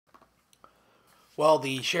While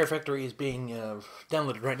the Share Factory is being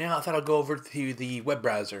downloaded right now, I thought I'd go over to the web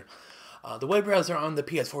browser. The web browser on the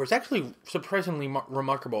PS4 is actually surprisingly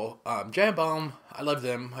remarkable. Giant Bomb, I love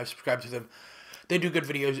them. I subscribe to them. They do good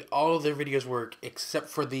videos. All of their videos work except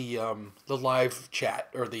for the live chat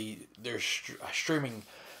or their streaming.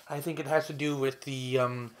 I think it has to do with the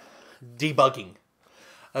debugging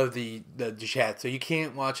of the chat, so you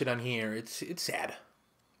can't watch it on here. It's sad.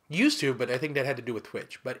 Used to, but I think that had to do with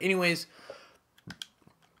Twitch. But anyways,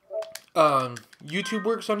 YouTube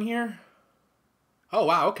works on here. Oh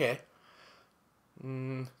wow, okay.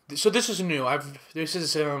 So this is new.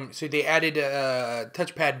 So they added a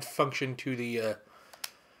touchpad function to the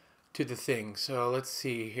thing. So let's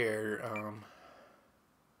see here.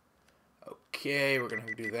 Okay, we're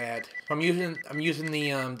gonna do that. So I'm using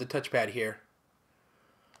the touchpad here.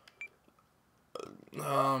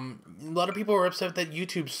 A lot of people are upset that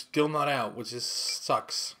YouTube's still not out, which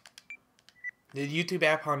sucks. The YouTube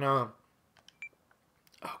app on oh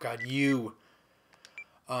god,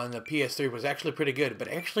 on the PS3 was actually pretty good, but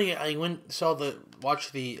actually I used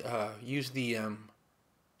the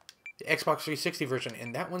Xbox 360 version,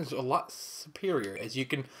 and that one's a lot superior. As you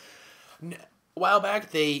can, a while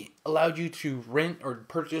back they allowed you to rent or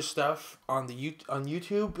purchase stuff on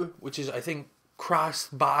YouTube, which is I think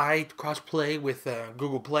cross-play with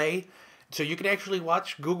Google Play, so you can actually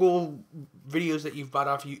watch Google videos that you've bought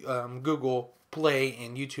off Google Play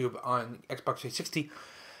and YouTube on Xbox 360.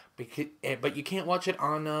 But you can't watch it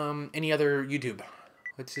on any other YouTube,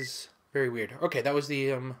 which is very weird. Okay, that was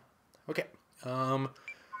the okay.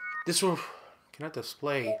 This will cannot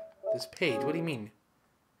display this page. What do you mean?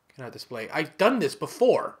 Cannot display? I've done this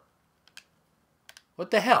before.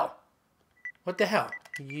 What the hell? What the hell?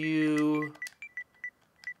 YouTube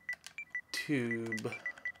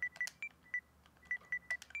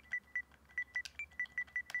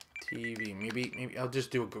TV. Maybe I'll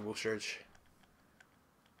just do a Google search.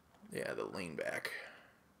 Yeah, the lean back.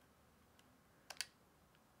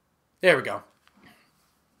 There we go.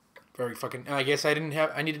 Very fucking. I guess I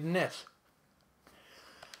needed an S.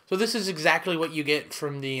 So this is exactly what you get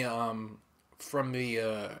from the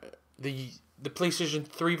PlayStation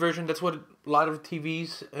 3 version. That's what a lot of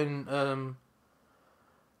TVs and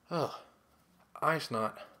it's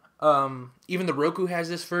not. Even the Roku has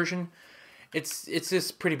this version. It's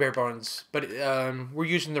just pretty bare bones, but we're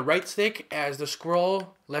using the right stick as the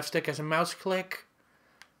scroll, left stick as a mouse click.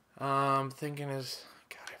 Thinking is,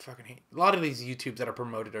 God, I fucking hate a lot of these YouTubes that are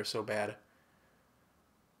promoted are so bad.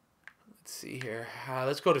 Let's see here.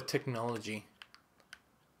 Let's go to technology.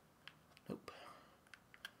 Nope.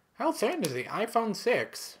 How thin is the iPhone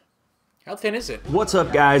 6? How thin is it? What's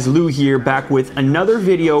up guys, Lou here, back with another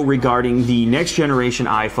video regarding the next generation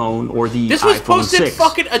iPhone, or the This was iPhone posted 6,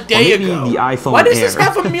 fucking a day ago. The iPhone Why does Air. this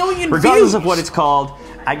have a million Regardless views? of what it's called,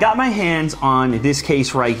 I got my hands on this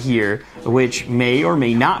case right here, which may or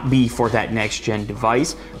may not be for that next-gen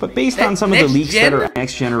device, but based on some of the leaks that are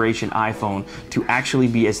next-generation iPhone to actually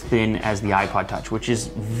be as thin as the iPod Touch, which is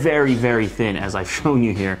very, very thin, as I've shown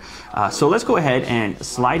you here. So let's go ahead and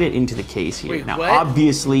slide it into the case here. Wait, now, what?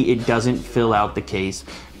 obviously, it doesn't fill out the case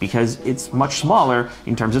because it's much smaller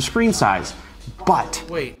in terms of screen size. But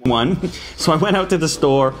so I went out to the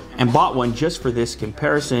store and bought one just for this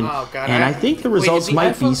comparison, and I think the results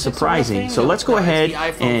might be surprising. So let's go ahead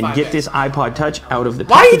and get this iPod Touch out of the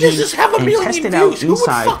packaging and test it out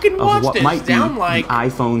inside of what might be the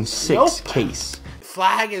iPhone 6 case.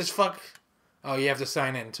 Flag is fuck. Oh, you have to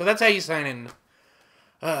sign in. So that's how you sign in.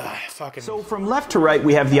 Fucking. So from left to right,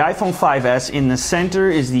 we have the iPhone 5S. In the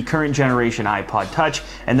center is the current generation iPod Touch.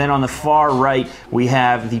 And then on the far right, we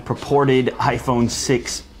have the purported iPhone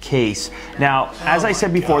 6 case. Now, as I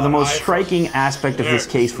said before, the most striking aspect of this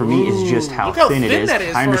case for me is just how thin it is.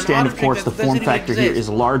 I understand, of course, the form factor here is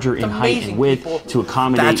larger in height and width to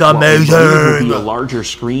accommodate what will be a larger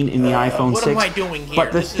screen in the iPhone 6.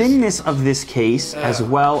 But the thinness of this case, as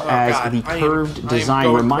well as the curved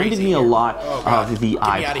design, reminded me a lot of the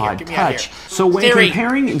iPod Touch. So when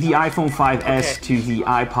comparing the iPhone 5S to the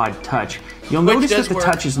iPod Touch, you'll notice that the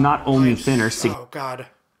Touch is not only thinner. Oh God.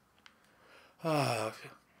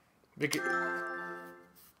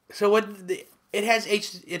 So what it has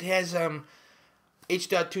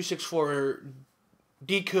H.264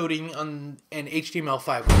 decoding on and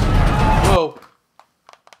HTML5. Whoa.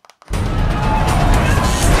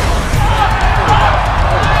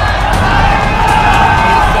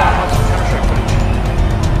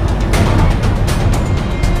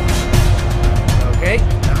 Okay,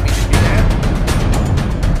 not me to do that.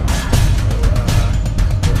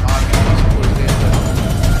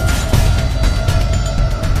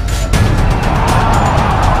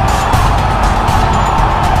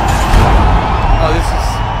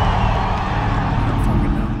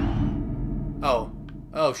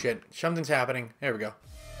 shit. Something's happening. There we go.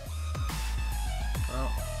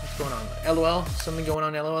 Oh, what's going on? LOL? Something going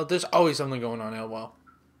on, LOL? There's always something going on, LOL.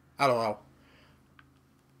 LOL.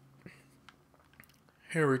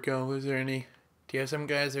 Here we go. Is there any TSM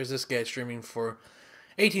guys? There's this guy streaming for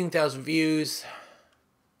 18,000 views.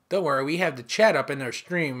 Don't worry, we have the chat up in our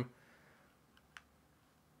stream.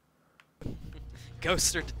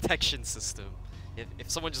 Ghoster detection system.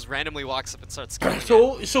 If someone just randomly walks up and starts killing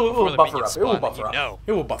So it will buffer up. It will buffer up. No,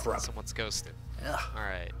 it will buffer up. Someone's ghosted. Ugh. All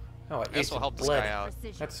right. Oh, I guess we'll help this guy out.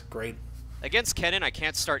 That's great. Against Kennen, I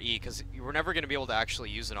can't start E because we're never going to be able to actually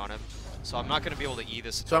use it on him. So I'm not going to be able to E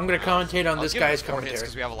this. So I'm going to commentate on this guy's commentary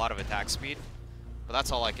because we have a lot of attack speed. But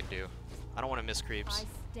that's all I can do. I don't want to miss creeps.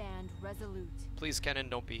 Please, Kennen,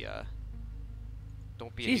 don't be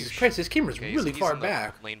Jesus Christ, this camera's really far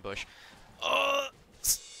back. Lane bush.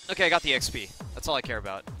 Okay, I got the XP. That's all I care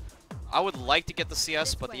about. I would like to get the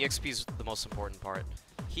CS, but the XP is the most important part.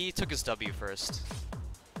 He took his W first.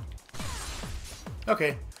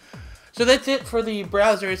 Okay. So that's it for the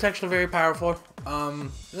browser. It's actually very powerful. I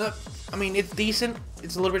mean, it's decent.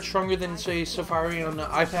 It's a little bit stronger than, say, Safari on the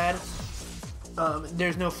iPad.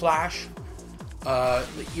 There's no flash. We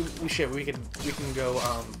can go.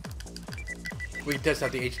 We can test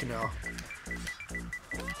out the HTML.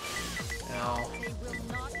 Now,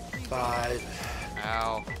 5.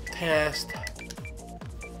 Ow. Test.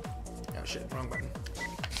 Oh shit! Wrong button.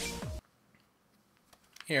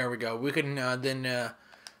 Here we go. We can then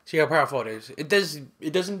see how powerful it is. It does.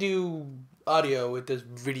 It doesn't do audio. It does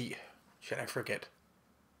video. Shit, I forget.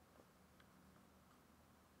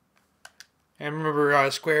 And remember,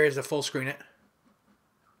 Square is the full screen it.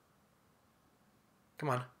 Come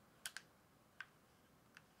on. I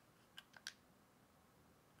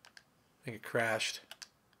think it crashed.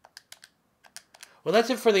 Well,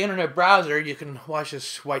 that's it for the internet browser. You can watch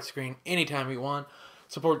this white screen anytime you want.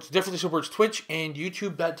 Definitely supports Twitch and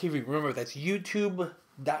YouTube.tv. Remember, that's YouTube.tv.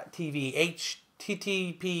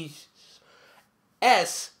 HTTPS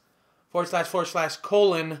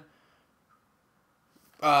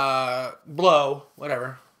 // blow,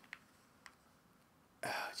 whatever.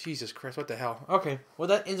 Jesus Christ, what the hell? Okay, well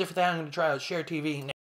that ends it for that. I'm going to try out Share TV.